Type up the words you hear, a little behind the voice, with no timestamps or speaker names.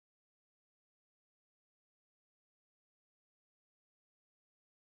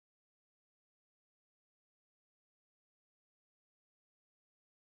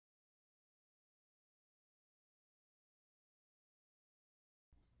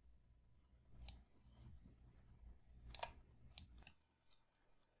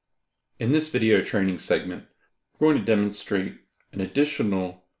In this video training segment, we're going to demonstrate an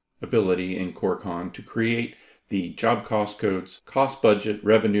additional ability in Corecon to create the job cost codes, cost budget,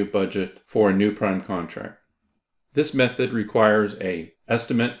 revenue budget for a new prime contract. This method requires an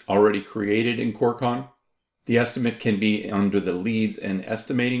estimate already created in Corecon. The estimate can be under the Leads and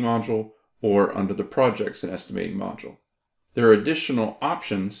Estimating module or under the Projects and Estimating module. There are additional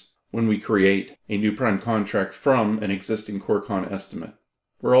options when we create a new prime contract from an existing Corecon estimate.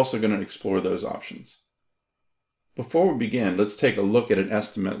 We're also going to explore those options. Before we begin, let's take a look at an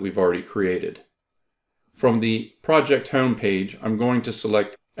estimate we've already created. From the project homepage, I'm going to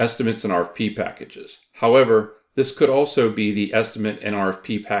select Estimates and RFP Packages. However, this could also be the Estimate and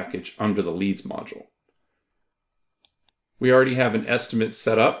RFP package under the Leads module. We already have an estimate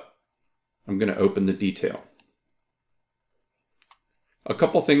set up. I'm going to open the detail. A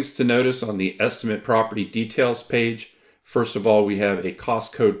couple things to notice on the Estimate Property Details page. First of all, we have a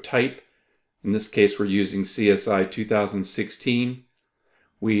cost code type. In this case, we're using CSI 2016.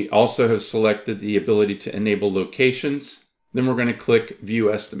 We also have selected the ability to enable locations. Then we're going to click View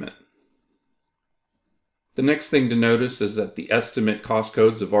Estimate. The next thing to notice is that the estimate cost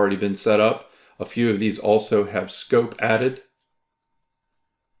codes have already been set up. A few of these also have scope added.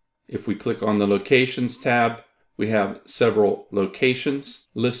 If we click on the Locations tab, we have several locations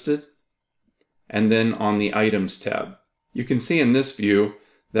listed. And then on the Items tab, you can see in this view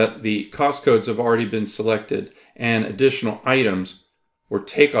that the cost codes have already been selected and additional items or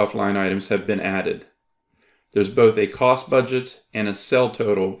takeoff line items have been added. There's both a cost budget and a sell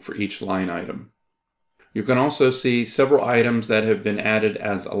total for each line item. You can also see several items that have been added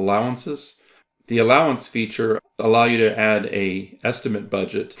as allowances. The allowance feature allows you to add an estimate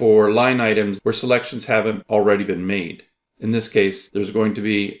budget for line items where selections haven't already been made. In this case, there's going to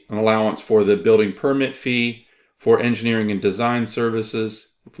be an allowance for the building permit fee, for engineering and design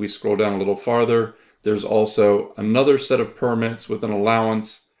services. If we scroll down a little farther, there's also another set of permits with an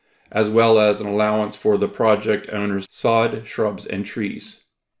allowance, as well as an allowance for the project owner's sod, shrubs, and trees.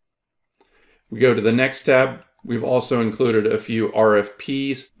 We go to the next tab. We've also included a few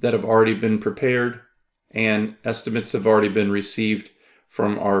RFPs that have already been prepared, and estimates have already been received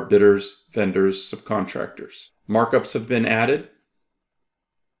from our bidders, vendors, subcontractors. Markups have been added.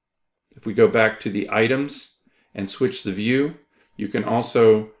 If we go back to the items and switch the view, you can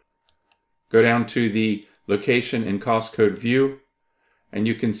also go down to the location and cost code view, and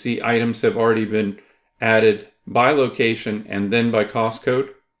you can see items have already been added by location and then by cost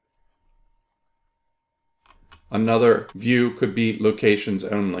code. Another view could be locations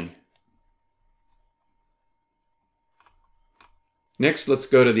only. Next, let's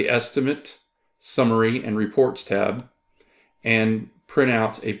go to the Estimate, Summary, and Reports tab and print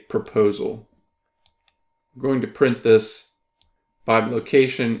out a proposal. I'm going to print this by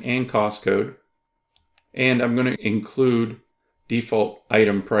location and cost code, and I'm going to include default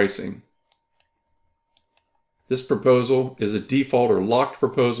item pricing. This proposal is a default or locked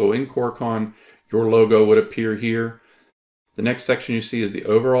proposal in Corecon. Your logo would appear here. The next section you see is the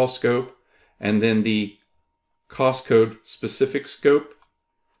overall scope, and then the cost code specific scope,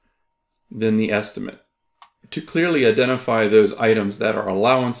 then the estimate. To clearly identify those items that are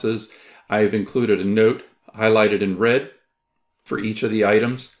allowances, I've included a note highlighted in red for each of the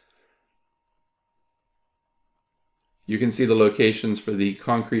items. You can see the locations for the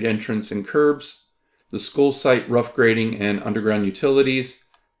concrete entrance and curbs, the school site rough grading and underground utilities,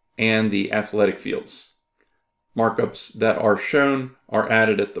 and the athletic fields. Markups that are shown are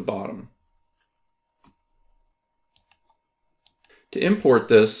added at the bottom. To import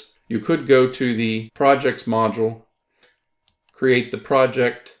this, you could go to the Projects module, create the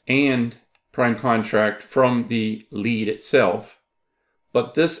project and prime contract from the lead itself,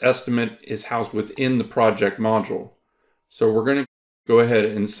 but this estimate is housed within the project module. So we're going to go ahead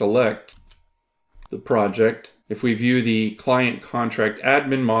and select the project. If we view the client contract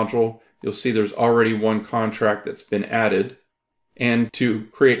admin module, you'll see there's already one contract that's been added. And to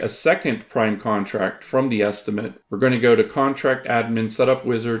create a second prime contract from the estimate, we're going to go to Contract Admin Setup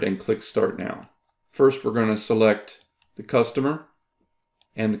Wizard and click Start Now. First, we're going to select the customer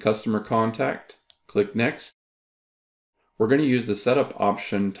and the customer contact. Click Next. We're going to use the setup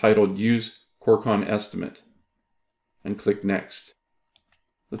option titled Use Corecon Estimate and click Next.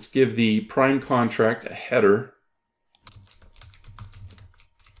 Let's give the prime contract a header.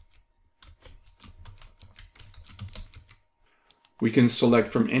 We can select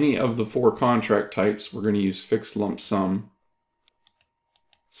from any of the four contract types. We're going to use fixed lump sum.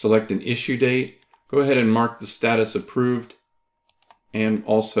 Select an issue date. Go ahead and mark the status approved and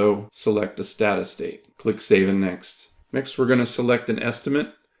also select a status date. Click Save and Next. Next, we're going to select an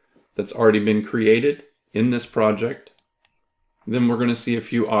estimate that's already been created in this project. Then we're going to see a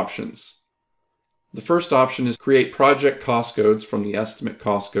few options. The first option is create project cost codes from the estimate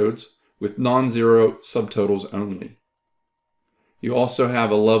cost codes with non-zero subtotals only. You also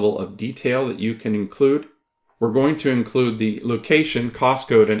have a level of detail that you can include. We're going to include the location, cost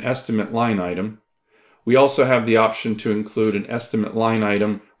code, and estimate line item. We also have the option to include an estimate line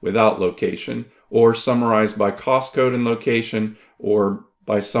item without location, or summarized by cost code and location, or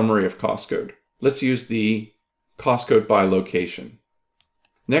by summary of cost code. Let's use the cost code by location.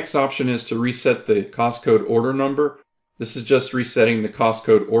 Next option is to reset the cost code order number. This is just resetting the cost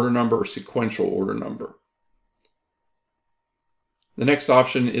code order number or sequential order number. The next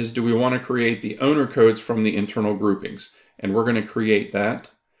option is, do we want to create the owner codes from the internal groupings? And we're going to create that,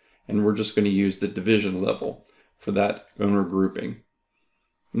 and we're just going to use the division level for that owner grouping.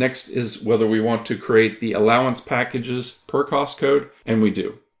 Next is whether we want to create the allowance packages per cost code, and we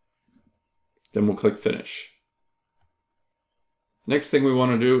do. Then we'll click Finish. Next thing we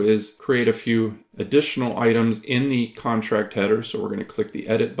want to do is create a few additional items in the contract header. So we're going to click the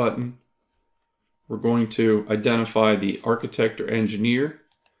Edit button. We're going to identify the architect or engineer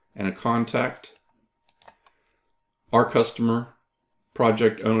and a contact. Our customer,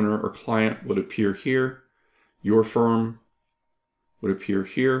 project owner, or client would appear here. Your firm would appear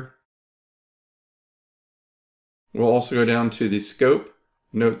here. We'll also go down to the scope.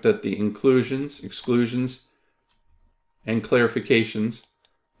 Note that the inclusions, exclusions, and clarifications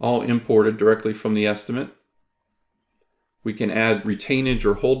all imported directly from the estimate. We can add retainage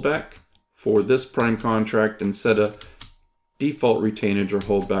or holdback for this prime contract and set a default retainage or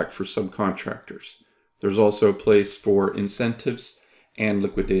holdback for subcontractors. There's also a place for incentives and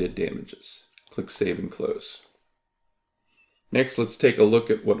liquidated damages. Click Save and Close. Next, let's take a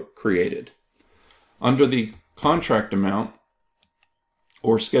look at what created. Under the contract amount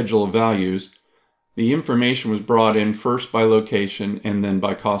or schedule of values, the information was brought in first by location and then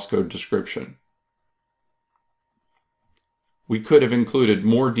by cost code description. We could have included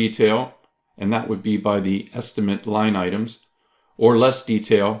more detail, and that would be by the estimate line items, or less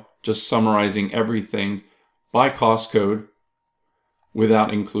detail, just summarizing everything by cost code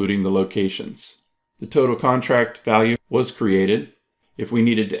without including the locations. The total contract value was created. If we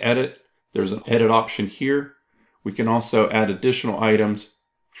needed to edit, there's an edit option here. We can also add additional items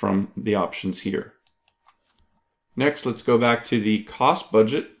from the options here. Next, let's go back to the cost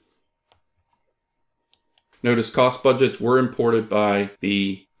budget. Notice cost budgets were imported by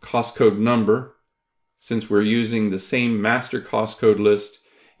the cost code number, since we're using the same master cost code list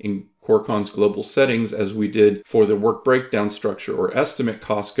in Corecon's global settings as we did for the work breakdown structure or estimate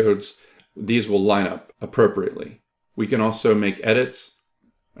cost codes. These will line up appropriately. We can also make edits,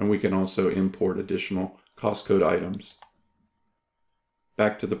 and we can also import additional cost code items.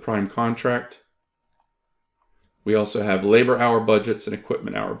 Back to the prime contract. We also have labor hour budgets and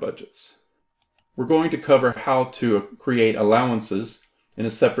equipment hour budgets. We're going to cover how to create allowances in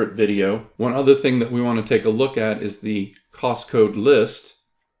a separate video. One other thing that we want to take a look at is the cost code list.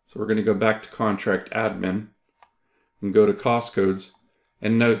 So we're going to go back to Contract Admin and go to Cost Codes,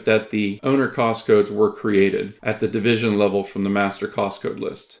 and note that the owner cost codes were created at the division level from the master cost code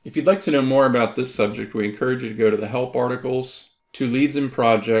list. If you'd like to know more about this subject, we encourage you to go to the help articles, to leads and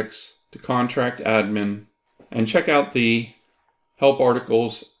projects, to Contract Admin, and check out the help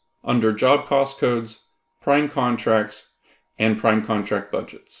articles under job cost codes, prime contracts, and prime contract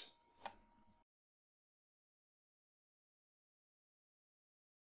budgets.